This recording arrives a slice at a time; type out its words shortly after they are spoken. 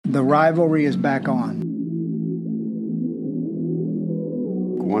The rivalry is back on.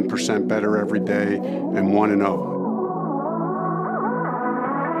 1% better every day and 1-0.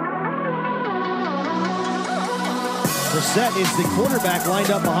 Brissett is the quarterback lined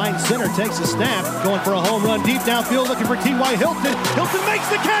up behind center, takes a snap, going for a home run deep downfield, looking for T.Y. Hilton. Hilton makes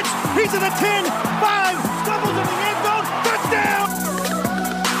the catch. He's at the 10, 5, stumbles in the end zone, touchdown!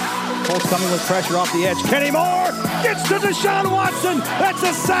 Colts coming with pressure off the edge. Kenny Moore gets to Deshaun Watson. That's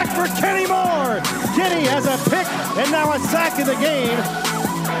a sack for Kenny Moore. Kenny has a pick and now a sack in the game.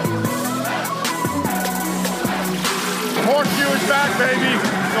 The horseshoe is back, baby.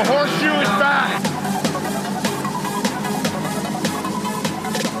 The horseshoe is back.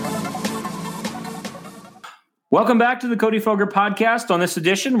 Welcome back to the Cody Foger podcast. On this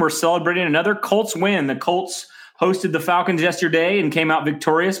edition, we're celebrating another Colts win. The Colts hosted the Falcons yesterday and came out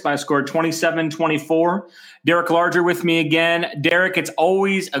victorious by a score of 27-24. Derek Larger with me again. Derek, it's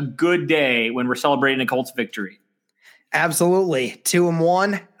always a good day when we're celebrating a Colts victory. Absolutely.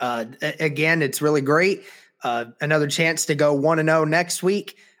 2-1. Again, it's really great. Another chance to go 1-0 next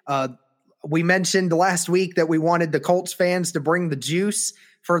week. We mentioned last week that we wanted the Colts fans to bring the juice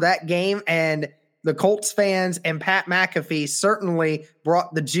for that game, and the Colts fans and Pat McAfee certainly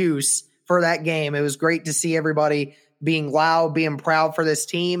brought the juice for that game. It was great to see everybody being loud, being proud for this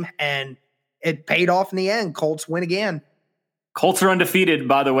team, and it paid off in the end. Colts win again. Colts are undefeated,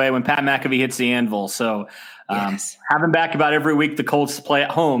 by the way, when Pat McAfee hits the anvil. So yes. Have him back about every week. The Colts play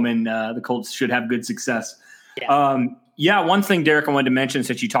at home, and the Colts should have good success. Yeah. One thing, Derek, I wanted to mention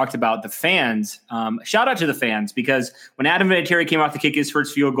since you talked about the fans, shout out to the fans, because when Adam Vinatieri came out to kick his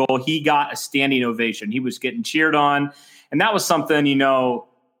first field goal, he got a standing ovation. He was getting cheered on. And that was something,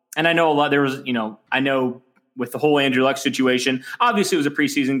 and I know a lot, I know with the whole Andrew Luck situation, obviously it was a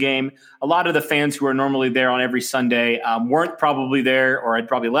preseason game. A lot of the fans who are normally there on every Sunday weren't probably there or had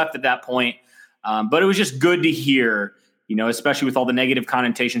probably left at that point. But it was just good to hear, especially with all the negative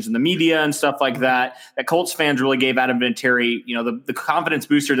connotations in the media and stuff like that Colts fans really gave Adam Vinatieri, the confidence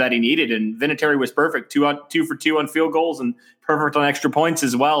booster that he needed. And Vinatieri was perfect, 2 for 2 on field goals and perfect on extra points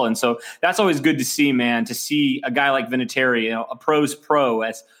as well. And so that's always good to see, man, to see a guy like Vinatieri, a pro's pro,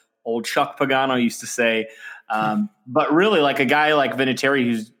 as old Chuck Pagano used to say. But really, like a guy like Vinatieri,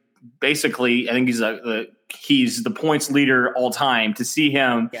 who's basically, I think he's the points leader all time, to see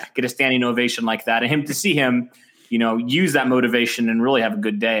him get a standing ovation like that, and him to see him use that motivation and really have a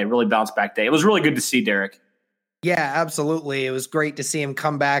good day, a really bounce back day. It was really good to see, Derek. Yeah, absolutely. It was great to see him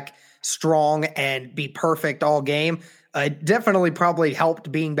come back strong and be perfect all game. It definitely probably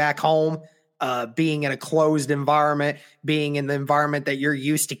helped being back home, being in a closed environment, being in the environment that you're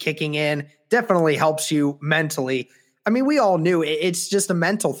used to kicking in, definitely helps you mentally. I mean, we all knew it's just a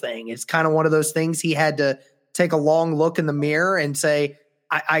mental thing. It's kind of one of those things he had to take a long look in the mirror and say,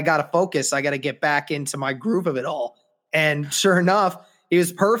 I got to focus. I got to get back into my groove of it all. And sure enough, he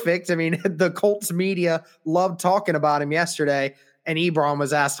was perfect. I mean, the Colts media loved talking about him yesterday, and Ebron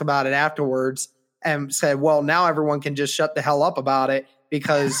was asked about it afterwards and said, well, now everyone can just shut the hell up about it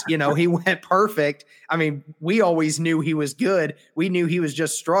because, he went perfect. I mean, we always knew he was good. We knew he was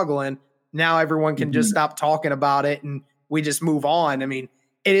just struggling. Now everyone can just stop talking about it and we just move on. I mean,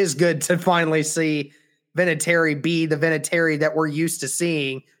 it is good to finally see Vinatieri be the Vinatieri that we're used to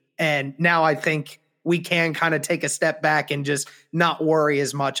seeing. And now I think we can kind of take a step back and just not worry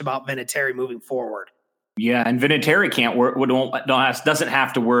as much about Vinatieri moving forward. Yeah, and Vinatieri doesn't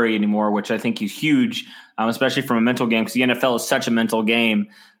have to worry anymore, which I think is huge, especially from a mental game, because the NFL is such a mental game.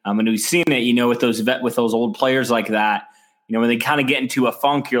 And we've seen it, with those old players like that. When they kind of get into a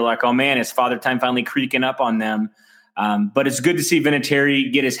funk, you're like, oh man, is Father Time finally creaking up on them? But it's good to see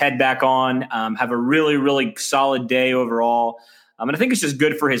Vinatieri get his head back on, have a really, really solid day overall. And I think it's just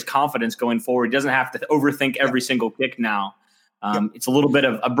good for his confidence going forward. He doesn't have to overthink every single kick now. It's a little bit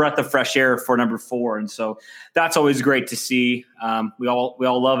of a breath of fresh air for number 4. And so that's always great to see. We all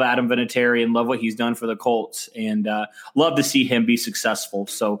love Adam Vinatieri and love what he's done for the Colts, and love to see him be successful.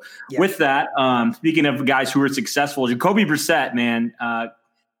 So with that, speaking of guys who are successful, Jacoby Brissett, man,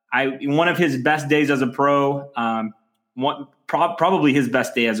 one of his best days as a pro, probably his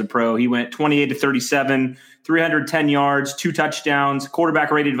best day as a pro. He went 28-37, 310 yards, 2 touchdowns,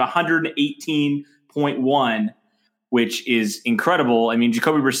 quarterback rated of 118.1, which is incredible. I mean,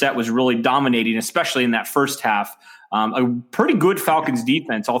 Jacoby Brissett was really dominating, especially in that first half. A pretty good Falcons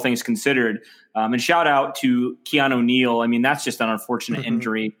defense, all things considered. And shout out to Keanu Neal. I mean, that's just an unfortunate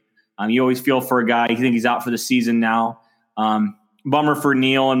injury. You always feel for a guy. You think he's out for the season now. Bummer for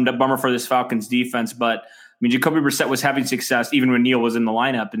Neal and bummer for this Falcons defense. But I mean, Jacoby Brissett was having success even when Neal was in the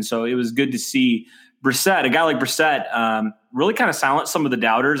lineup. And so it was good to see Brissett, a guy like Brissett, really kind of silenced some of the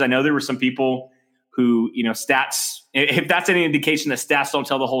doubters. I know there were some people who, stats, if that's any indication that stats don't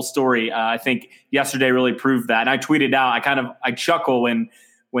tell the whole story, I think yesterday really proved that. And I tweeted out, I chuckle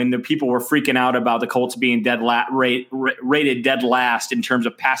when the people were freaking out about the Colts being rated dead last in terms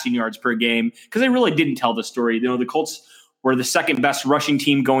of passing yards per game, because they really didn't tell the story. The Colts were the second best rushing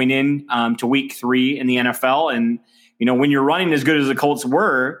team going in to week 3 in the NFL. And, when you're running as good as the Colts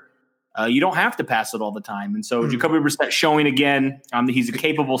were, you don't have to pass it all the time. And so Jacoby Brissett showing again that he's a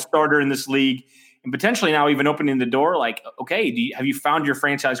capable starter in this league, and potentially now even opening the door like, okay, have you found your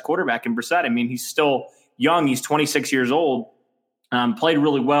franchise quarterback in Brissett? I mean, he's still young. He's 26 years old. Played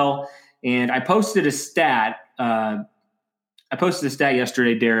really well. And I posted a stat.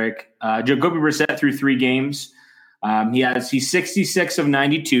 Yesterday, Derek. Jacoby Brissett through 3 games. He's 66 of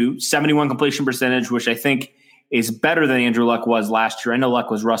 92, 71 completion percentage, which I think is better than Andrew Luck was last year. I know Luck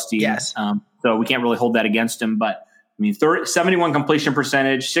was rusty. Yes. So we can't really hold that against him. But, 71 completion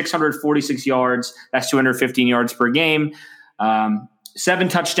percentage, 646 yards. That's 215 yards per game. 7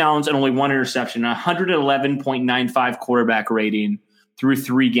 touchdowns and only 1 interception, 111.95 quarterback rating through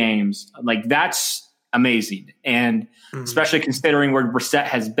 3 games. Like, that's amazing. And especially considering where Brissett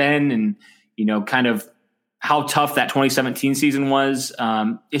has been and, kind of how tough that 2017 season was.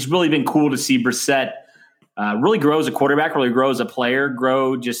 It's really been cool to see Brissett really grow as a quarterback, really grow as a player,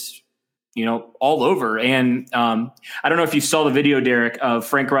 grow just, all over. And I don't know if you saw the video, Derek, of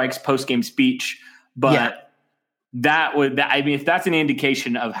Frank Reich's post-game speech, but yeah. If that's an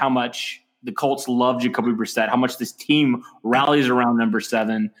indication of how much the Colts love Jacoby Brissett, how much this team rallies around number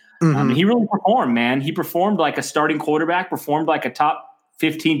 7, he really performed, man. He performed like a starting quarterback, performed like a top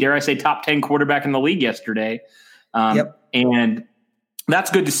 15, dare I say top 10 quarterback in the league yesterday. And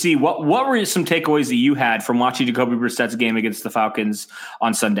that's good to see. What were some takeaways that you had from watching Jacoby Brissett's game against the Falcons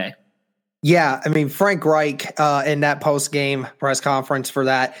on Sunday? Yeah, Frank Reich in that post-game press conference for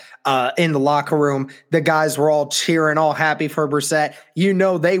that, in the locker room, the guys were all cheering, all happy for Brissett.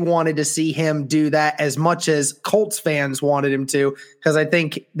 They wanted to see him do that as much as Colts fans wanted him to, because I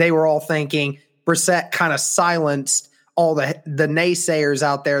think they were all thinking Brissett kind of silenced all the naysayers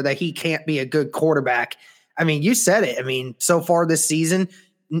out there that he can't be a good quarterback. You said it. So far this season,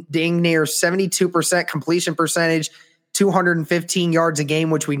 dang near 72% completion percentage, 215 yards a game,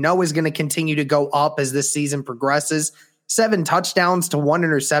 which we know is going to continue to go up as this season progresses. 7 touchdowns to 1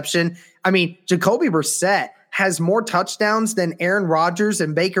 interception. Jacoby Brissett has more touchdowns than Aaron Rodgers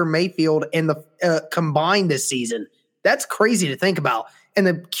and Baker Mayfield in the combined this season. That's crazy to think about. And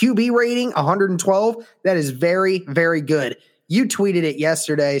the QB rating, 112, that is very, very good. You tweeted it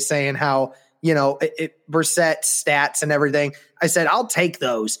yesterday saying how, Brissett stats and everything. I said, I'll take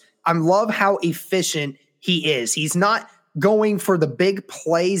those. I love how efficient he is. He's not going for the big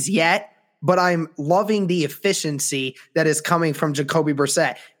plays yet, but I'm loving the efficiency that is coming from Jacoby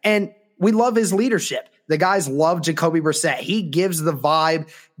Brissett. And we love his leadership. The guys love Jacoby Brissett. He gives the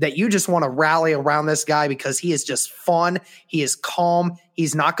vibe that you just want to rally around this guy because he is just fun. He is calm.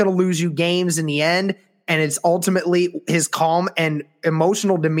 He's not going to lose you games in the end. And it's ultimately his calm and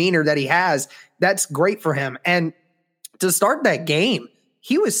emotional demeanor that he has. That's great for him. And to start that game,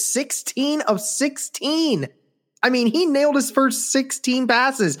 he was 16 of 16. He nailed his first 16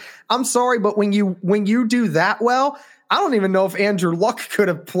 passes. I'm sorry, but when you do that well, I don't even know if Andrew Luck could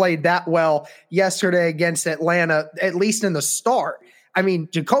have played that well yesterday against Atlanta, at least in the start.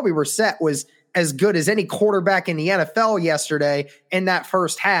 Jacoby Brissett was as good as any quarterback in the NFL yesterday in that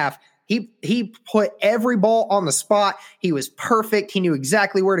first half. He put every ball on the spot. He was perfect. He knew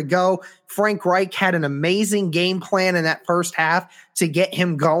exactly where to go. Frank Reich had an amazing game plan in that first half to get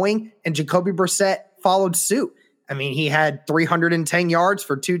him going, and Jacoby Brissett followed suit. He had 310 yards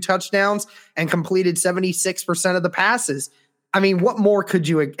for 2 touchdowns and completed 76% of the passes. What more could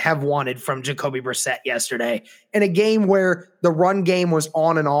you have wanted from Jacoby Brissett yesterday? In a game where the run game was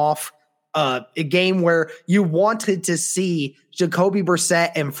on and off, a game where you wanted to see Jacoby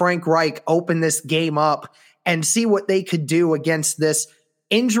Brissett and Frank Reich open this game up and see what they could do against this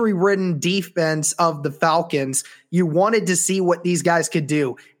injury-ridden defense of the Falcons. You wanted to see what these guys could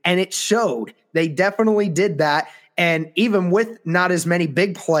do, and it showed. They definitely did that, and even with not as many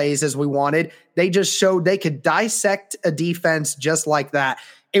big plays as we wanted, they just showed they could dissect a defense just like that.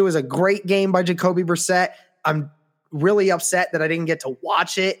 It was a great game by Jacoby Brissett. I'm really upset that I didn't get to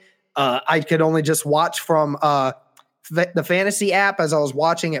watch it. I could only just watch from the fantasy app as I was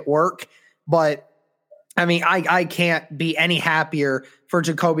watching at work. But, I can't be any happier for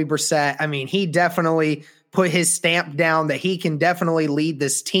Jacoby Brissett. He definitely put his stamp down that he can definitely lead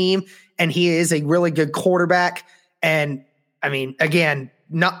this team, and he is a really good quarterback. And, again,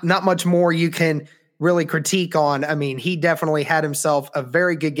 not much more you can really critique on. I mean, he definitely had himself a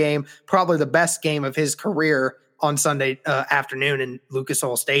very good game, probably the best game of his career on Sunday afternoon in Lucas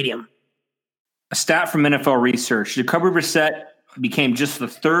Oil Stadium. A stat from NFL Research: Jacoby Brissett became just the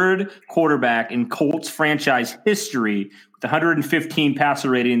third quarterback in Colts franchise history with 115 passer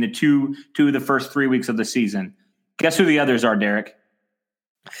rating in the two of the first 3 weeks of the season. Guess who the others are, Derek?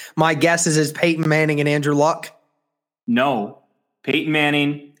 My guess is Peyton Manning and Andrew Luck. No. Peyton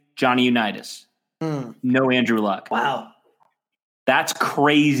Manning, Johnny Unitas. No Andrew Luck. Wow. That's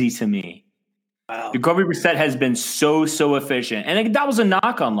crazy to me. Wow. Jacoby Brissett has been so efficient. And that was a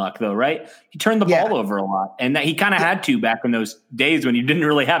knock on Luck, though, right? He turned the ball over a lot. And that he kind of had to back in those days when you didn't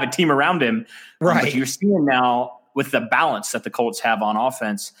really have a team around him. Right. But you're seeing now with the balance that the Colts have on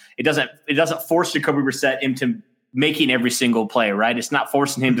offense, it doesn't force Jacoby Brissett into making every single play, right? It's not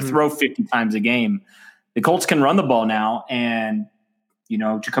forcing him to throw 50 times a game. The Colts can run the ball now, and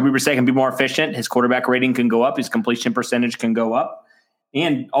Jacoby Brissett can be more efficient. His quarterback rating can go up. His completion percentage can go up.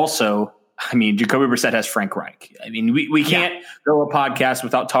 And also, I mean, Jacoby Brissett has Frank Reich. I mean, we can't go a podcast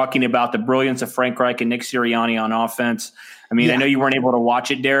without talking about the brilliance of Frank Reich and Nick Sirianni on offense. I mean, I know you weren't able to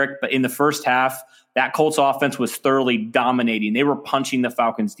watch it, Derek, but in the first half, that Colts offense was thoroughly dominating. They were punching the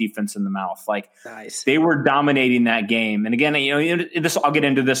Falcons defense in the mouth. Nice. They were dominating that game. And again, I'll get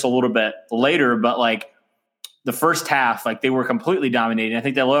into this a little bit later, but the first half, they were completely dominating. I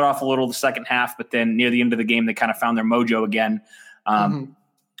think they let off a little the second half, but then near the end of the game, they kind of found their mojo again.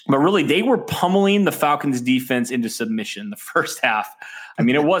 But really, they were pummeling the Falcons defense into submission the first half. I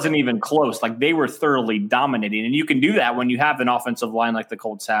mean, it wasn't even close. They were thoroughly dominating. And you can do that when you have an offensive line like the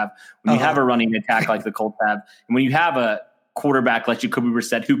Colts have, when you have a running attack like the Colts have, and when you have a quarterback like Jacoby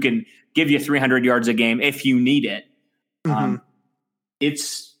Brissett who can give you 300 yards a game if you need it.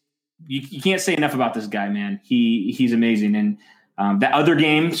 You can't say enough about this guy, man. He's amazing. And that other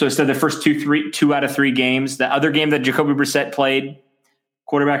game, so instead of the first two out of three games, the other game that Jacoby Brissett played,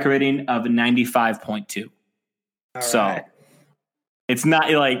 quarterback rating of 95.2. So it's not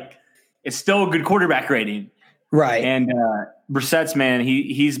it's still a good quarterback rating. Right. And Brissett's, man,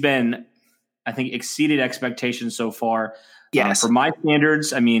 he's been, I think, exceeded expectations so far. Yes. For my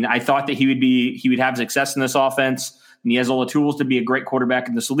standards, I mean, I thought that he would have success in this offense, and he has all the tools to be a great quarterback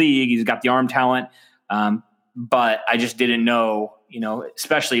in this league. He's got the arm talent. But I just didn't know,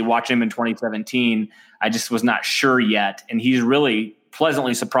 especially watching him in 2017, I just was not sure yet. And he's really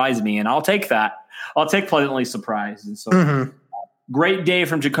pleasantly surprised me, and I'll take that. I'll take pleasantly surprised. And so great day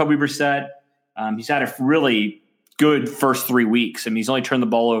from Jacoby Brissett. He's had a really good first 3 weeks. I mean, he's only turned the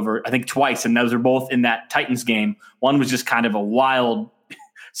ball over, I think, twice, and those are both in that Titans game. One was just kind of a wild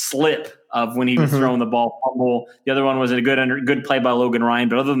slip of when he was throwing the ball fumble. The other one was a good play by Logan Ryan.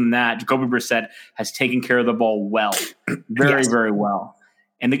 But other than that, Jacoby Brissett has taken care of the ball well, very well.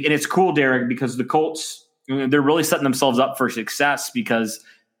 And it's cool, Derek, because the Colts, they're really setting themselves up for success because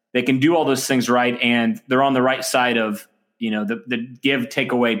they can do all those things right, and they're on the right side of the give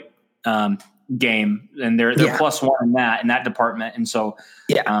take away game, and they're +1 in that department. And so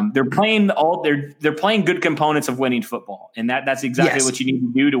they're playing they're playing good components of winning football, and that's exactly what you need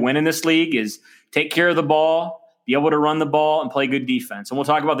to do to win in this league is take care of the ball, be able to run the ball, and play good defense. And we'll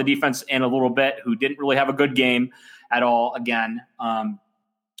talk about the defense in a little bit, who didn't really have a good game at all. Again,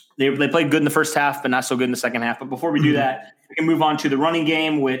 they played good in the first half, but not so good in the second half. But before we do that, we can move on to the running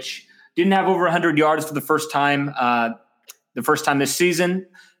game, which didn't have over 100 yards for the first time this season.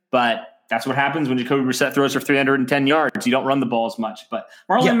 But that's what happens when Jacoby Brissett throws for 310 yards. You don't run the ball as much. But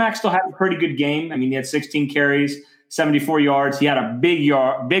Marlon Mack still had a pretty good game. I mean, he had 16 carries, 74 yards. He had a big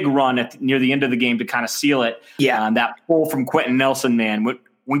run near the end of the game to kind of seal it. That pull from Quentin Nelson, man.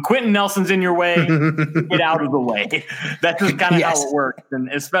 When Quentin Nelson's in your way, get out of the way. That's just kind of how it works, and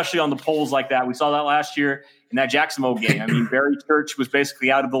especially on the polls like that. We saw that last year in that Jacksonville game. I mean, Barry Church was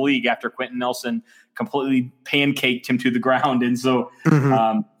basically out of the league after Quentin Nelson completely pancaked him to the ground. And so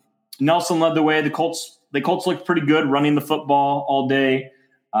Nelson led the way. The Colts looked pretty good running the football all day.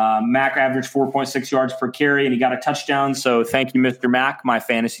 Mack averaged 4.6 yards per carry, and he got a touchdown. So thank you, Mr. Mack. My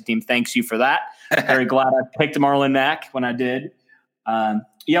fantasy team thanks you for that. Very glad I picked Marlon Mack when I did.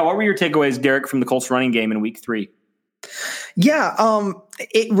 What were your takeaways, Derek, from the Colts running game in week 3?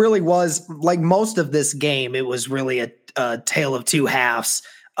 It really was, like most of this game, it was really a tale of two halves.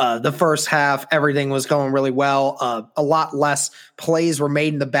 The first half, everything was going really well. A lot less plays were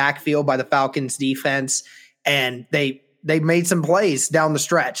made in the backfield by the Falcons defense, and they they made some plays down the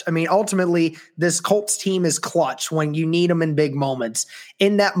stretch. I mean, ultimately, this Colts team is clutch when you need them in big moments.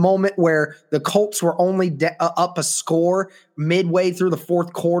 In that moment where the Colts were only up a score midway through the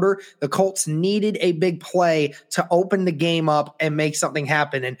fourth quarter, the Colts needed a big play to open the game up and make something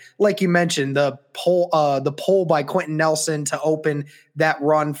happen. And like you mentioned, the pull by Quentin Nelson to open that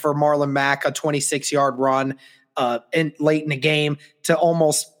run for Marlon Mack, a 26-yard run late in the game to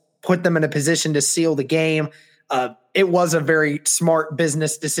almost put them in a position to seal the game. It was a very smart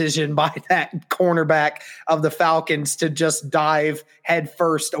business decision by that cornerback of the Falcons to just dive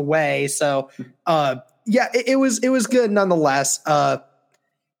headfirst away. So, it was good nonetheless.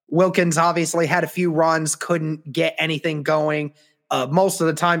 Wilkins obviously had a few runs, couldn't get anything going most of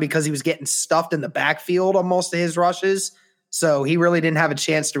the time because he was getting stuffed in the backfield on most of his rushes. So he really didn't have a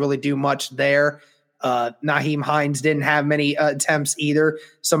chance to really do much there. Nyheim Hines didn't have many attempts either.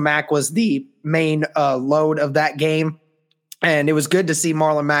 So Mack was the main load of that game. And it was good to see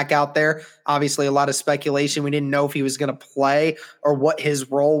Marlon Mack out there. Obviously, a lot of speculation. We didn't know if he was going to play or what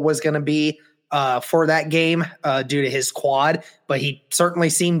his role was going to be for that game due to his quad. But he certainly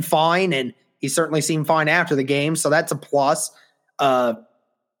seemed fine, and he certainly seemed fine after the game. So that's a plus.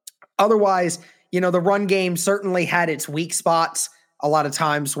 Otherwise, the run game certainly had its weak spots a lot of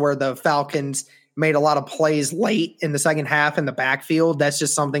times where the Falcons made a lot of plays late in the second half in the backfield. That's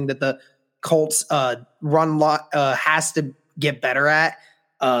just something that the Colts run has to get better at.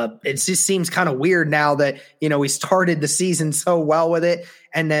 It just seems kind of weird now that, we started the season so well with it.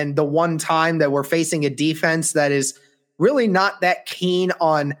 And then the one time that we're facing a defense that is really not that keen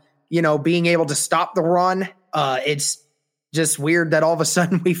on, being able to stop the run. It's just weird that all of a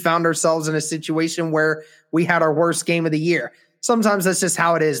sudden we found ourselves in a situation where we had our worst game of the year. Sometimes that's just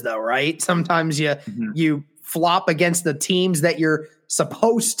how it is, though, right? Sometimes you flop against the teams that you're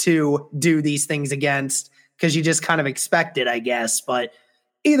supposed to do these things against because you just kind of expect it, I guess. But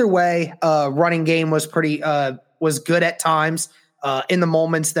either way, running game was was good at times. In the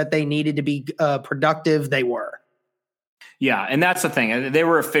moments that they needed to be productive, they were. Yeah, and that's the thing. They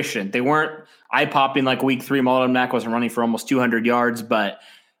were efficient. They weren't eye-popping like week 3. Marlon Mack wasn't running for almost 200 yards, but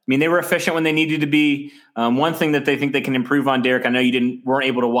they were efficient when they needed to be. One thing that they think they can improve on, Derek, I know you weren't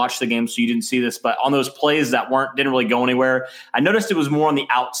able to watch the game, so you didn't see this, but on those plays that didn't really go anywhere, I noticed it was more on the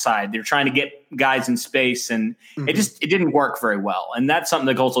outside. They're trying to get guys in space, and it didn't work very well. And that's something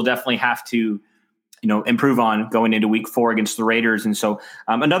the Colts will definitely have to, improve on going into week 4 against the Raiders. And so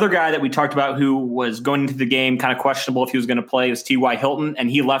another guy that we talked about who was going into the game kind of questionable if he was going to play was T.Y. Hilton, and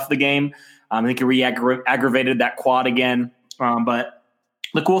he left the game. I think he aggravated that quad again, but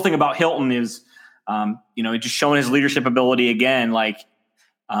the cool thing about Hilton is, just showing his leadership ability again.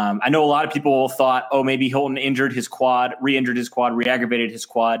 I know a lot of people thought, maybe Hilton re-injured his quad, re-aggravated his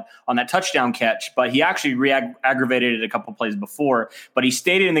quad on that touchdown catch, but he actually re-aggravated it a couple plays before. But he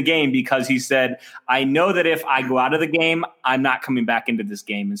stayed in the game because he said, I know that if I go out of the game, I'm not coming back into this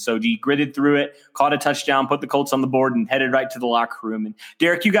game. And so he gritted through it, caught a touchdown, put the Colts on the board, and headed right to the locker room. And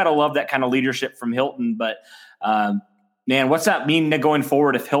Derek, you got to love that kind of leadership from Hilton, but man, what's that mean going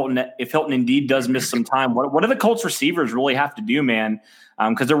forward if Hilton indeed does miss some time? What do the Colts receivers really have to do, man?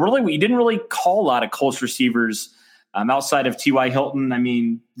 Because you didn't really call a lot of Colts receivers outside of T.Y.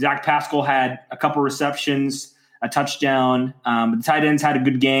 Hilton. Zach Pascal had a couple receptions, a touchdown. The tight ends had a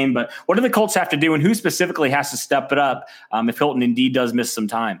good game. But what do the Colts have to do, and who specifically has to step it up if Hilton indeed does miss some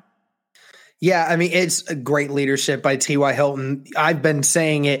time? Yeah, it's a great leadership by T.Y. Hilton. I've been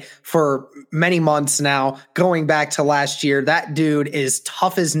saying it for many months now, going back to last year. That dude is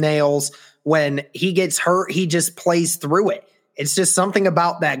tough as nails. When he gets hurt, he just plays through it. It's just something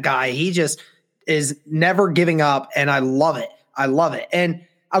about that guy. He just is never giving up, and I love it. And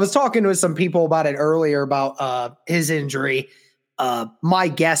I was talking with some people about it earlier about his injury. My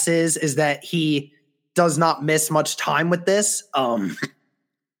guess is that he does not miss much time with this.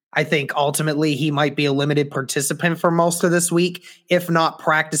 I think ultimately he might be a limited participant for most of this week, if not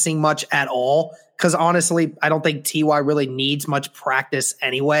practicing much at all. Because honestly, I don't think T.Y. really needs much practice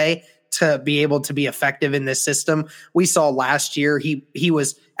anyway to be able to be effective in this system. We saw last year, he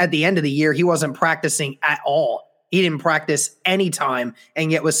was at the end of the year, he wasn't practicing at all. He didn't practice any time,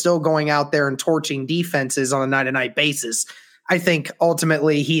 and yet was still going out there and torching defenses on a night-to-night basis. I think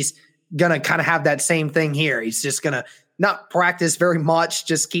ultimately he's going to kind of have that same thing here. He's just going to not practice very much,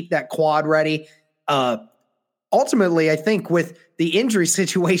 just keep that quad ready. Ultimately, I think with the injury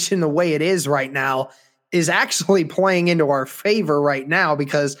situation the way it is right now is actually playing into our favor right now,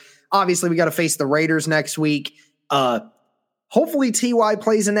 because obviously we got to face the Raiders next week. Hopefully T.Y.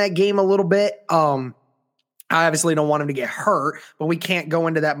 plays in that game a little bit. I obviously don't want him to get hurt, but we can't go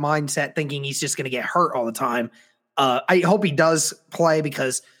into that mindset thinking he's just going to get hurt all the time. I hope he does play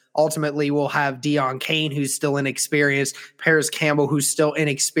because ultimately we'll have Deon Cain, who's still inexperienced, Paris Campbell, who's still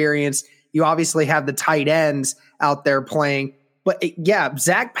inexperienced. You obviously have the tight ends out there playing. But yeah,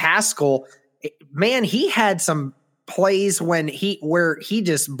 Zach Pascal, man, he had some plays where he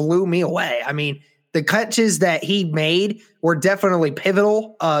just blew me away. I mean, the catches that he made were definitely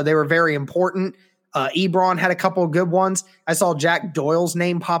pivotal. They were very important. Ebron had a couple of good ones. I saw Jack Doyle's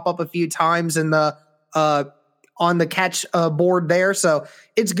name pop up a few times in the on the catch board there. So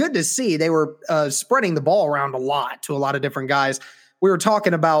it's good to see they were spreading the ball around a lot to a lot of different guys. We were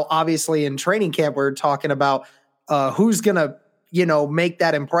talking about, obviously in training camp, we were talking about who's going to, make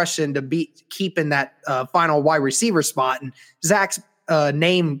that impression to be keeping that final wide receiver spot. And Zach's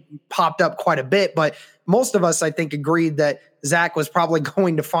name popped up quite a bit, but most of us, I think, agreed that Zach was probably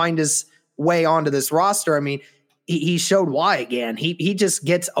going to find his way onto this roster. I mean, he showed why again. He just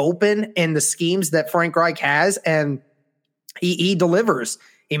gets open in the schemes that Frank Reich has, and he delivers.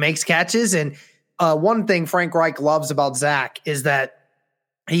 He makes catches. And one thing Frank Reich loves about Zach is that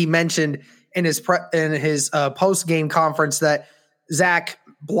he mentioned in his post-game conference that Zach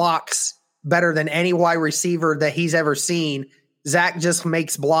blocks better than any wide receiver that he's ever seen. Zach just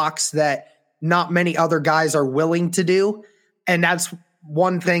makes blocks that not many other guys are willing to do. And that's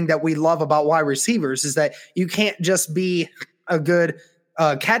one thing that we love about wide receivers is that you can't just be a good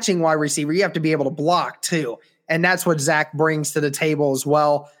catching wide receiver. You have to be able to block too. And that's what Zach brings to the table as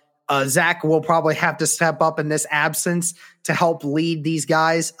well. Zach will probably have to step up in this absence to help lead these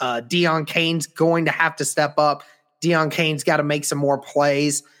guys. Deon Cain's going to have to step up. Deon Cain's got to make some more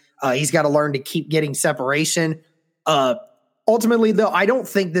plays. He's got to learn to keep getting separation. Ultimately, though, I don't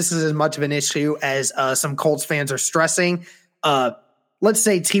think this is as much of an issue as some Colts fans are stressing. Let's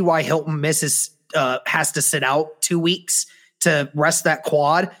say T.Y. Hilton has to sit out 2 weeks to rest that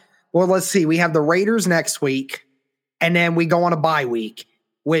quad. Well, let's see. We have the Raiders next week, and then we go on a bye week,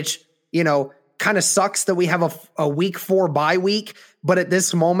 which, kind of sucks that we have a week 4 bye week. But at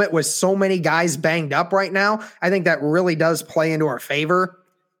this moment, with so many guys banged up right now, I think that really does play into our favor.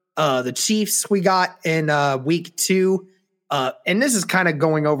 The Chiefs we got in week 2. And this is kind of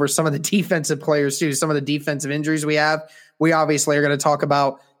going over some of the defensive players too, some of the defensive injuries we have. We obviously are going to talk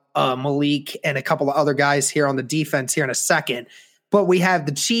about Malik and a couple of other guys here on the defense here in a second. But we have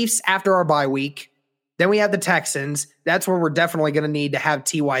the Chiefs after our bye week. Then we have the Texans. That's where we're definitely going to need to have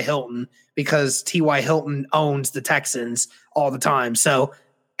T.Y. Hilton because T.Y. Hilton owns the Texans all the time. So,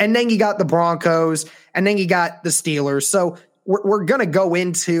 and then you got the Broncos, and then you got the Steelers. So we're going to go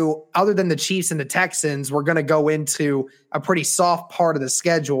into, other than the Chiefs and the Texans, we're going to go into a pretty soft part of the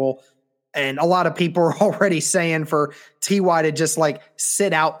schedule. And a lot of people are already saying for T.Y. to just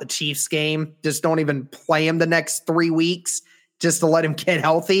sit out the Chiefs game, just don't even play him the next 3 weeks just to let him get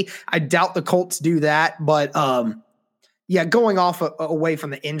healthy. I doubt the Colts do that. But going off away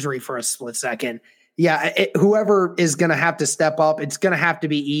from the injury for a split second. Whoever is going to have to step up, it's going to have to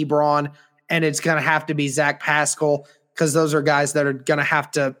be Ebron and it's going to have to be Zach Pascal, because those are guys that are going to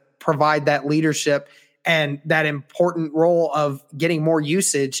have to provide that leadership and that important role of getting more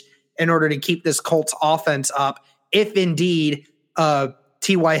usage in order to keep this Colts offense up. If indeed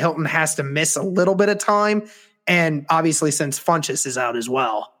T.Y. Hilton has to miss a little bit of time, and obviously since Funchess is out as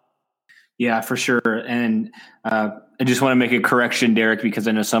well. Yeah, for sure. And I just want to make a correction, Derek, because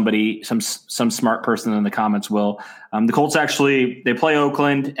I know some smart person in the comments will. The Colts they play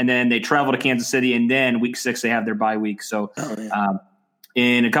Oakland, and then they travel to Kansas City, and then week 6 they have their bye week. So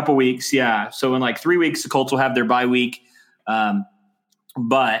in a couple weeks, so in 3 weeks the Colts will have their bye week.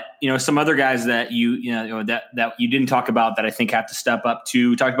 But some other guys that that you didn't talk about that I think have to step up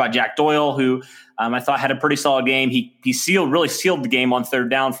too. We talked about Jack Doyle, who I thought had a pretty solid game. He really sealed the game on 3rd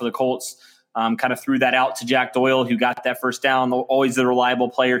down for the Colts. Kind of threw that out to Jack Doyle, who got that first down. Always the reliable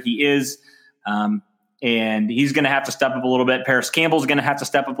player he is. And he's going to have to step up a little bit. Paris Campbell's going to have to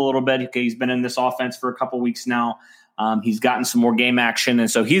step up a little bit. Okay, he's been in this offense for a couple weeks now. He's gotten some more game action,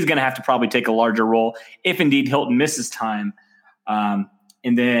 and so he's going to have to probably take a larger role if indeed Hilton misses time.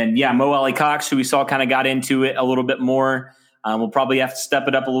 And then, Mo Alley-Cox, who we saw kind of got into it a little bit more. We'll probably have to step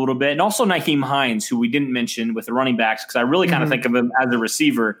it up a little bit. And also Nyheim Hines, who we didn't mention with the running backs, because I really kind of think of him as a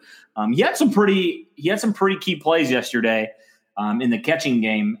receiver. He had some pretty key plays yesterday in the catching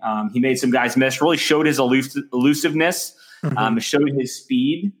game. He made some guys miss, really showed his elusiveness, showed his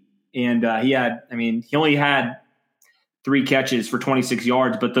speed. And he only had 3 catches for 26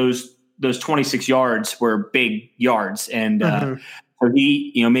 yards, but those 26 yards were big yards. And so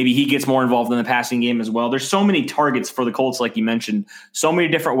maybe he gets more involved in the passing game as well. There's so many targets for the Colts, like you mentioned, so many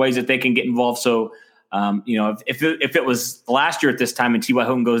different ways that they can get involved. So, if it was last year at this time and T.Y.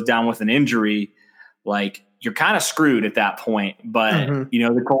 Hilton goes down with an injury, you're kind of screwed at that point. But,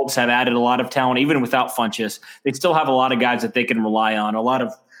 the Colts have added a lot of talent, even without Funchess. They still have a lot of guys that they can rely on, a lot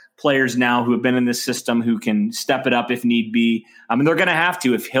of players now who have been in this system who can step it up if need be. I mean, they're going to have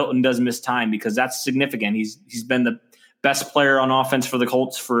to if Hilton does miss time, because that's significant. He's been the best player on offense for the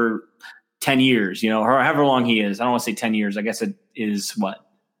Colts for 10 years, or however long he is. I don't want to say 10 years. I guess it is what?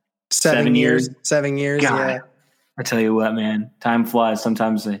 7 years. 7 years. God, yeah. I tell you what, man, time flies.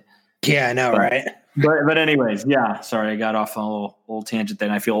 Sometimes yeah, I know, right? But anyways, yeah, sorry, I got off on a little tangent there,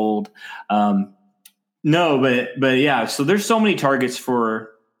 and I feel old. No, but yeah, so there's so many targets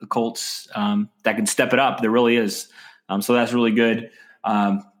for the Colts that can step it up. There really is. So that's really good.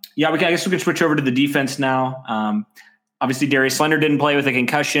 I guess we can switch over to the defense now. Obviously, Darius Leonard didn't play with a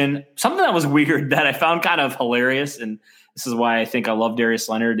concussion. Something that was weird that I found kind of hilarious, and this is why I think I love Darius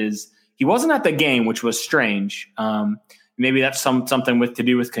Leonard, is he wasn't at the game, which was strange. Maybe that's something to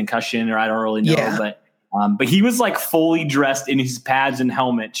do with concussion, or I don't really know. Yeah. But he was like fully dressed in his pads and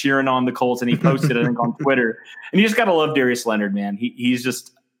helmet, cheering on the Colts, and he posted, I think, on Twitter. And you just gotta love Darius Leonard, man. He's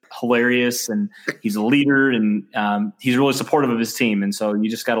just hilarious, and he's a leader, and he's really supportive of his team. And so you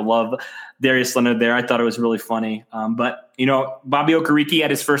just gotta love Darius Leonard there. I thought it was really funny. But Bobby Okereke had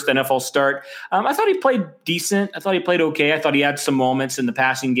his first NFL start. I thought he played decent. I thought he played okay. I thought he had some moments in the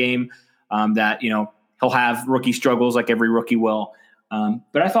passing game that he'll have rookie struggles like every rookie will.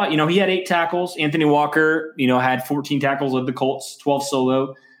 But I thought, he had 8 tackles. Anthony Walker, had 14 tackles with the Colts, 12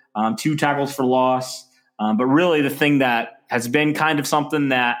 solo, 2 tackles for loss. But really the thing that has been kind of something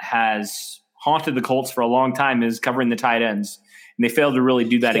that has haunted the Colts for a long time is covering the tight ends. And they failed to really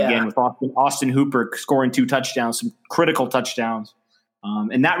do that again with Austin Hooper scoring 2 touchdowns, some critical touchdowns.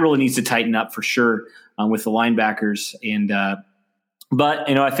 And that really needs to tighten up for sure with the linebackers. And but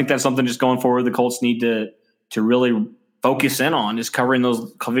I think that's something just going forward the Colts need to really focus in on, is covering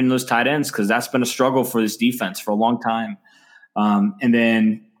those tight ends, because that's been a struggle for this defense for a long time. And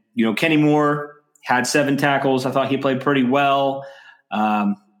then, Kenny Moore had 7 tackles. I thought he played pretty well.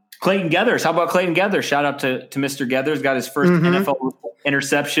 Clayton Geathers. How about Clayton Geathers? Shout out to Mr. Geathers. Got his first NFL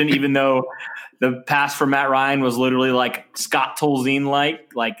interception, even though the pass for Matt Ryan was literally like Scott Tolzien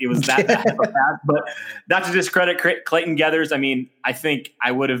like it was that bad of a pass. But not to discredit Clayton Geathers. I mean, I think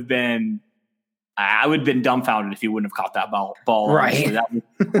I would have been dumbfounded if he wouldn't have caught that ball. Right. That was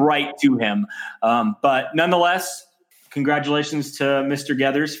right to him. But nonetheless, congratulations to Mr.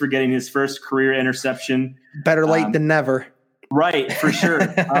 Geathers for getting his first career interception. Better late than never. Right, for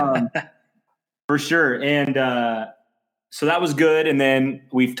sure. For sure. And so that was good. And then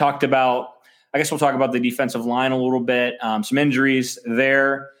we've talked about, I guess we'll talk about the defensive line a little bit. Some injuries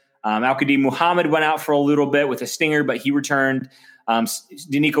there. Al-Qadim Muhammad went out for a little bit with a stinger, but he returned.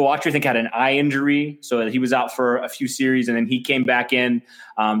 Denico Autry, I think, had an eye injury, so he was out for a few series, and then he came back in.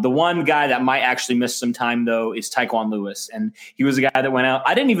 The one guy that might actually miss some time, though, is Tyquan Lewis, and he was a guy that went out.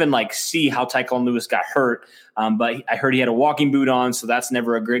 I didn't even see how Tyquan Lewis got hurt, but I heard he had a walking boot on, so that's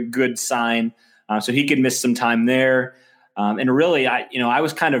never a good sign. So he could miss some time there. And really, I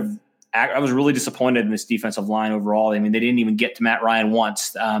was really disappointed in this defensive line overall. I mean, they didn't even get to Matt Ryan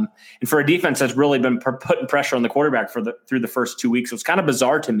once. And for a defense that's really been putting pressure on the quarterback through the first 2 weeks, it was kind of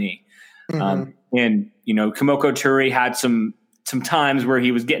bizarre to me. And Kemoko Turay had some times where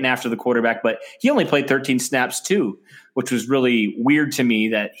he was getting after the quarterback, but he only played 13 snaps too, which was really weird to me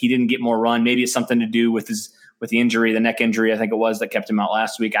that he didn't get more run. Maybe it's something to do with the injury, the neck injury, I think it was, that kept him out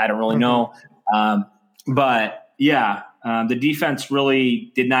last week. I don't really know. But yeah. The defense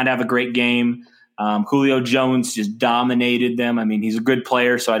really did not have a great game. Julio Jones just dominated them. I mean, he's a good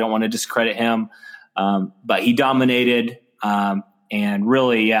player, so I don't want to discredit him. But he dominated. And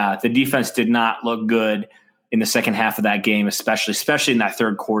really, the defense did not look good in the second half of that game, especially in that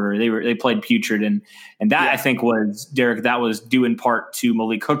third quarter. They played putrid. And that, I think, was, Derek, that was due in part to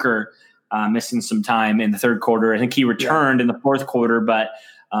Malik Hooker missing some time in the third quarter. I think he returned in the fourth quarter, but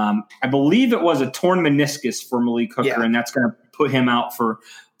I believe it was a torn meniscus for Malik Hooker, and that's going to put him out for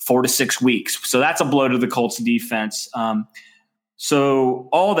 4 to 6 weeks. So that's a blow to the Colts defense. So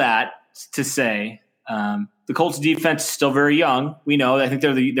all that to say, the Colts defense is still very young. We know. I think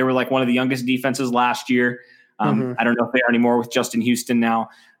they were like one of the youngest defenses last year. I don't know if they are anymore with Justin Houston now.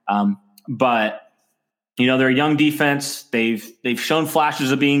 But they're a young defense. They've shown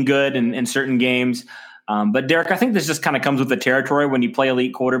flashes of being good in certain games. But Derek, I think this just kind of comes with the territory when you play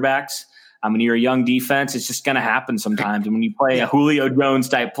elite quarterbacks. When you're a young defense, it's just going to happen sometimes. And when you play a Julio Jones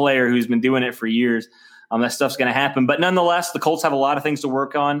type player who's been doing it for years, that stuff's going to happen. But nonetheless, the Colts have a lot of things to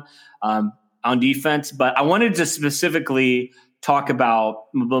work on defense. But I wanted to specifically talk about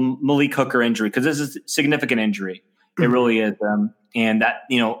the Malik Hooker injury, because this is a significant injury. It really is. And that,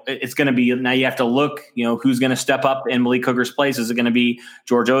 it's going to be, now you have to look, who's going to step up in Malik Hooker's place. Is it going to be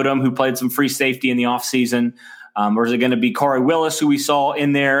George Odom, who played some free safety in the offseason? Or is it going to be Corey Willis, who we saw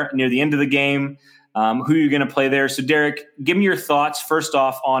in there near the end of the game? Who are you going to play there? So, Derek, give me your thoughts first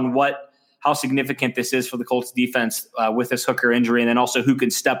off on how significant this is for the Colts defense with this Hooker injury, and then also who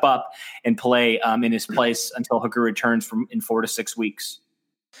can step up and play in his place until Hooker returns in 4 to 6 weeks.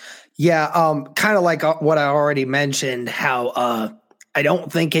 Yeah, kind of like what I already mentioned, how I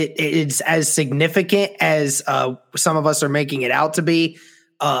don't think it's as significant as some of us are making it out to be.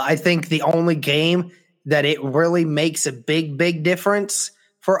 I think the only game that it really makes a big difference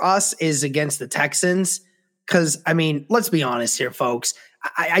for us is against the Texans. Because, let's be honest here, folks.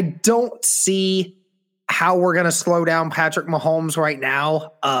 I don't see how we're going to slow down Patrick Mahomes right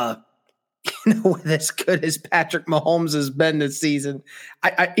now. With as good as Patrick Mahomes has been this season,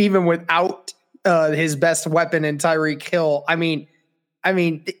 I even without his best weapon in Tyreek Hill,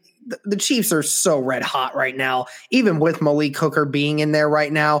 the Chiefs are so red hot right now. Even with Malik Hooker being in there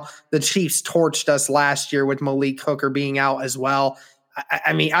right now, the Chiefs torched us last year with Malik Hooker being out as well.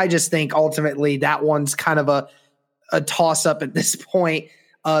 I just think ultimately that one's kind of a toss up at this point.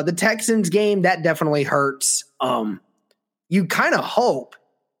 The Texans game, that definitely hurts. You kind of hope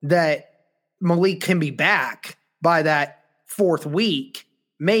that Malik can be back by that 4th week,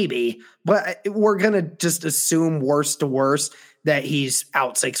 maybe, but we're going to just assume worst to worst that he's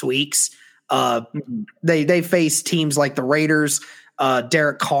out 6 weeks. They face teams like the Raiders.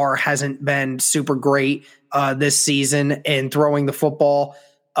 Derek Carr hasn't been super great this season in throwing the football.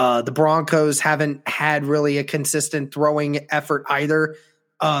 The Broncos haven't had really a consistent throwing effort either.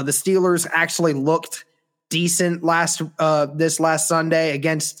 The Steelers actually looked decent this last Sunday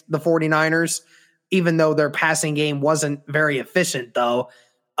against the 49ers, even though their passing game wasn't very efficient, though.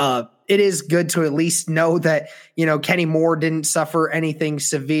 It is good to at least know that, Kenny Moore didn't suffer anything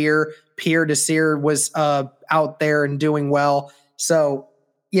severe. Pierre Desir was out there and doing well. So,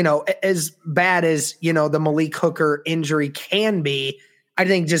 as bad as, the Malik Hooker injury can be, I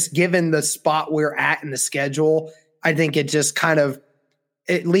think just given the spot we're at in the schedule, I think it just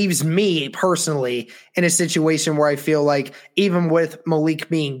it leaves me personally in a situation where I feel like even with Malik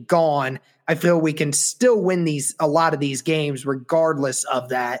being gone, I feel we can still win a lot of these games regardless of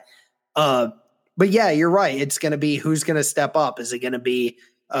that. But yeah, you're right. It's going to be who's going to step up. Is it going to be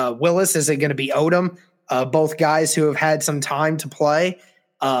Willis? Is it going to be Odom? Both guys who have had some time to play.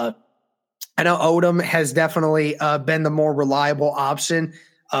 I know Odom has definitely been the more reliable option.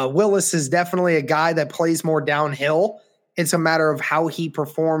 Willis is definitely a guy that plays more downhill. It's a matter of how he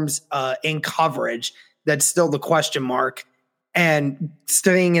performs in coverage. That's still the question mark. And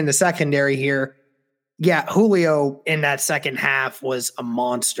staying in the secondary here, yeah, Julio in that second half was a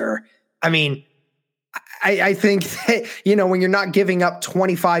monster. I think that, when you're not giving up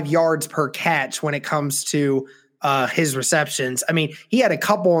 25 yards per catch when it comes to his receptions. He had a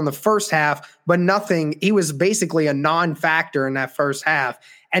couple in the first half, but nothing. He was basically a non-factor in that first half.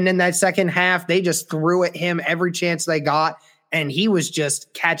 And then that second half, they just threw at him every chance they got, and he was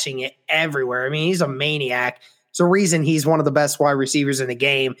just catching it everywhere. He's a maniac. It's a reason he's one of the best wide receivers in the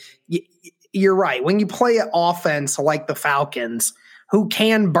game. You're right. When you play an offense like the Falcons, who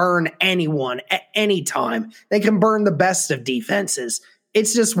can burn anyone at any time, they can burn the best of defenses.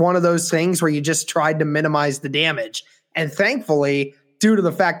 It's just one of those things where you just tried to minimize the damage. And thankfully, due to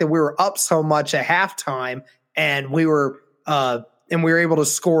the fact that we were up so much at halftime and we were able to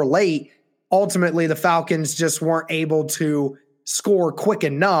score late, ultimately the Falcons just weren't able to score quick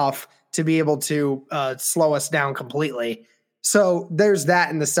enough to be able to slow us down completely. So there's that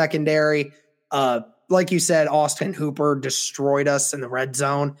in the secondary. Like you said, Austin Hooper destroyed us in the red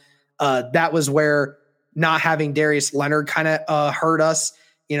zone. That was where not having Darius Leonard kind of hurt us.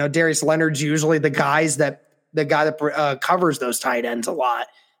 Darius Leonard's usually the guy that covers those tight ends a lot.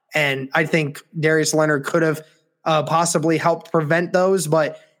 And I think Darius Leonard could have possibly helped prevent those.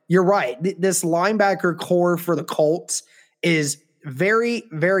 But you're right. This linebacker core for the Colts is very,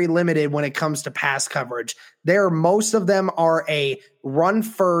 very limited when it comes to pass coverage. Most of them are a run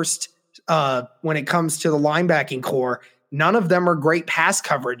first when it comes to the linebacking core. None of them are great pass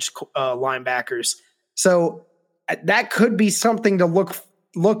coverage linebackers. So that could be something to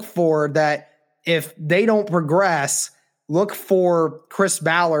look for, that if they don't progress, look for Chris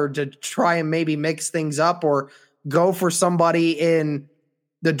Ballard to try and maybe mix things up, or go for somebody in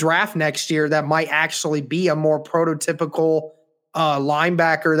the draft next year that might actually be a more prototypical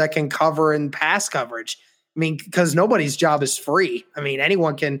linebacker that can cover in pass coverage. Because nobody's job is free.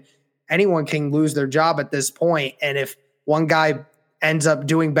 Anyone can lose their job at this point. And if one guy ends up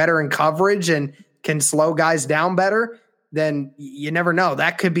doing better in coverage and can slow guys down better, then you never know.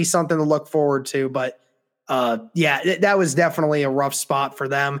 That could be something to look forward to. But that was definitely a rough spot for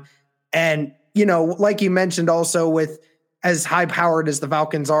them. And, like you mentioned also with as high powered as the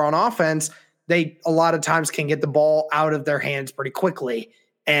Falcons are on offense, they a lot of times can get the ball out of their hands pretty quickly.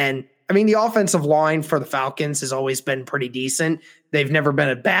 And I mean, the offensive line for the Falcons has always been pretty decent. They've never been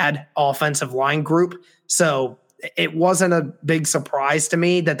a bad offensive line group. So it wasn't a big surprise to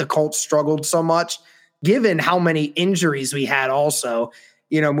me that the Colts struggled so much, given how many injuries we had also.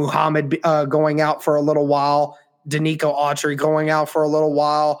 Muhammad going out for a little while, Danico Autry going out for a little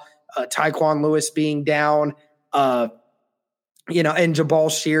while, Tyquan Lewis being down, and Jabal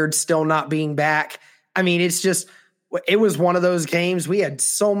Sheard still not being back. I mean, it was one of those games. We had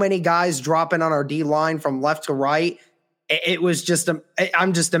so many guys dropping on our D line from left to right. It was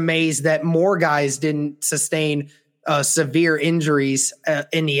I'm just amazed that more guys didn't sustain severe injuries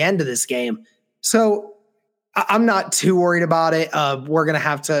in the end of this game. So I'm not too worried about it. We're going to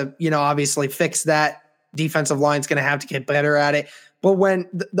have to, obviously fix that. Defensive line's going to have to get better at it. But when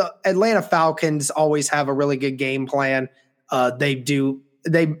the Atlanta Falcons always have a really good game plan, they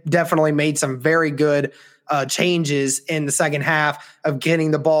definitely made some very good changes in the second half of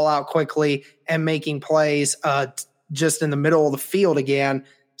getting the ball out quickly and making plays just in the middle of the field again.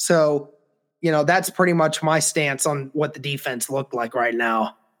 So, that's pretty much my stance on what the defense looked like right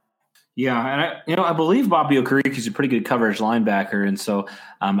now. Yeah, and I believe Bobby Okereke is a pretty good coverage linebacker, and so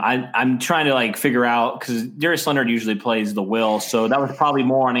I'm trying to figure out, because Darius Leonard usually plays the will, so that was probably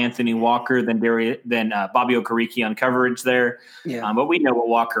more on Anthony Walker than Bobby Okereke on coverage there. Yeah, but we know what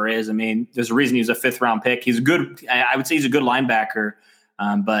Walker is. I mean, there's a reason he was a 5th round pick. He's I would say he's a good linebacker,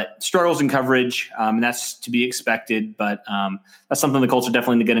 but struggles in coverage, and that's to be expected. But that's something the Colts are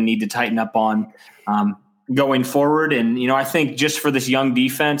definitely going to need to tighten up on going forward. And, I think just for this young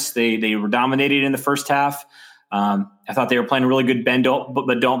defense, they were dominated in the first half. I thought they were playing a really good bend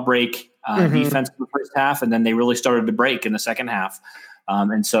but don't break defense in the first half. And then they really started to break in the second half.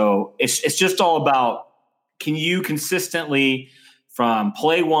 And so it's just all about, can you consistently, from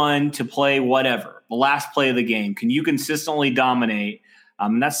play one to play whatever, the last play of the game, can you consistently dominate?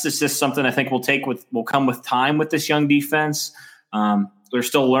 And that's just something I think will come with time with this young defense. They're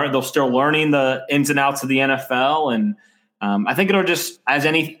still learning the ins and outs of the NFL, and I think it'll just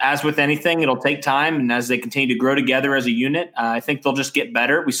as with anything, it'll take time. And as they continue to grow together as a unit, I think they'll just get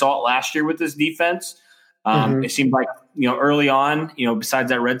better. We saw it last year with this defense. It seemed like early on, besides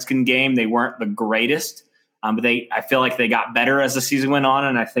that Redskin game, they weren't the greatest, but I feel like they got better as the season went on,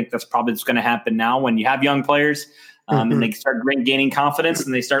 and I think that's probably what's going to happen now when you have young players and they start gaining confidence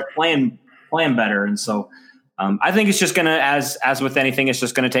and they start playing better, and so. I think it's just going to, as with anything, it's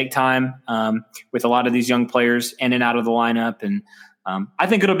just going to take time with a lot of these young players in and out of the lineup. And I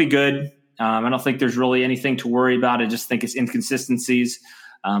think it'll be good. I don't think there's really anything to worry about. I just think it's inconsistencies.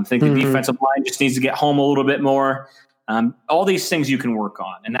 I think the defensive line just needs to get home a little bit more. All these things you can work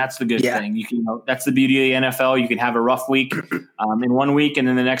on, and that's the good thing. You can, that's the beauty of the NFL. You can have a rough week in 1 week, and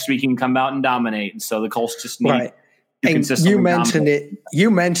then the next week you can come out and dominate. And so the Colts just need And you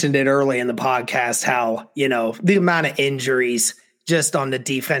mentioned it early in the podcast, how, the amount of injuries just on the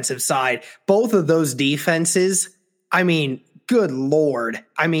defensive side, both of those defenses. I mean, good Lord.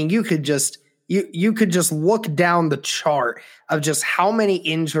 I mean, you could just look down the chart of just how many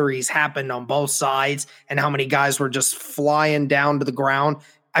injuries happened on both sides and how many guys were just flying down to the ground.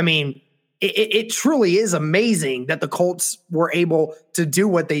 I mean, it truly is amazing that the Colts were able to do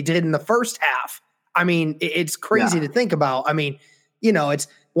what they did in the first half. I mean, it's crazy to think about. I mean, it's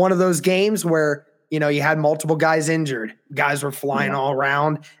one of those games where, you had multiple guys injured. Guys were flying all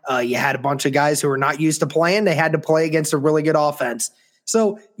around. You had a bunch of guys who were not used to playing. They had to play against a really good offense.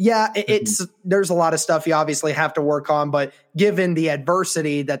 So, there's a lot of stuff you obviously have to work on. But given the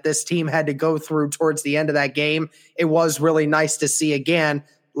adversity that this team had to go through towards the end of that game, it was really nice to see again,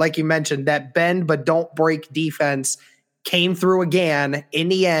 like you mentioned, that bend but don't break defense came through again in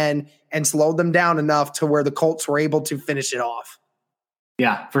the end and slowed them down enough to where the Colts were able to finish it off.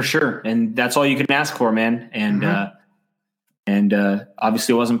 Yeah, for sure. And that's all you can ask for, man. And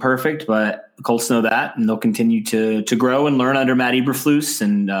obviously it wasn't perfect, but the Colts know that, and they'll continue to grow and learn under Matt Eberflus.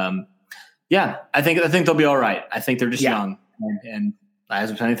 And I think they'll be all right. I think they're just young, and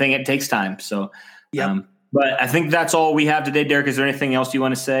as with anything, it takes time. So, but I think that's all we have today. Derek, is there anything else you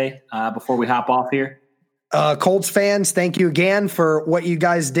want to say before we hop off here? Colts fans, thank you again for what you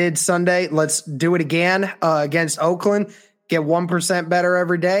guys did Sunday. Let's do it again against Oakland. Get 1% better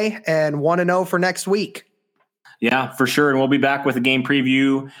every day and 1-0 for next week. Yeah, for sure. And we'll be back with a game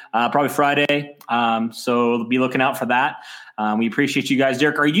preview probably Friday. So be looking out for that. We appreciate you guys.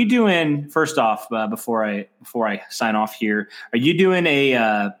 Derek, are you doing, first off, before I sign off here, are you doing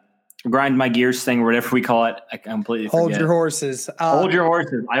a grind my gears thing or whatever we call it? I completely forget. Hold your horses. Hold your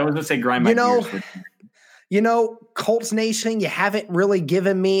horses. I was going to say grind my gears. Colts Nation, you haven't really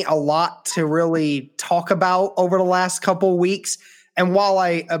given me a lot to really talk about over the last couple of weeks. And while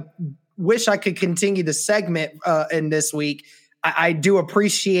I wish I could continue the segment in this week, I do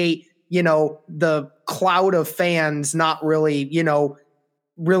appreciate, the cloud of fans not really,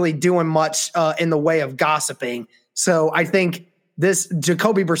 really doing much in the way of gossiping. So I think this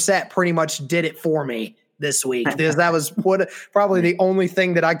Jacoby Brissett pretty much did it for me this week, because that was probably the only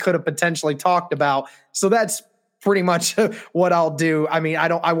thing that I could have potentially talked about. So that's pretty much what I'll do. I mean,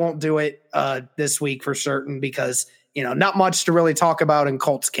 I won't do it this week for certain, because not much to really talk about in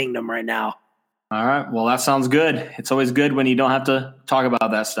Colts Kingdom right now. All right. Well, that sounds good. It's always good when you don't have to talk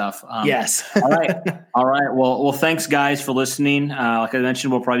about that stuff. Yes. All right. All right. Well, thanks guys for listening. Like I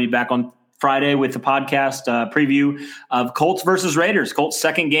mentioned, we'll probably be back on Friday with the podcast preview of Colts versus Raiders. Colts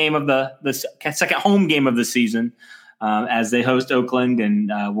second game of the second home game of the season as they host Oakland, and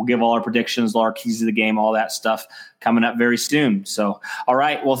we'll give all our predictions, all our keys to the game, all that stuff coming up very soon. So, all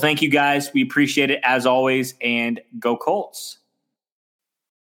right. Well, thank you guys. We appreciate it as always, and go Colts.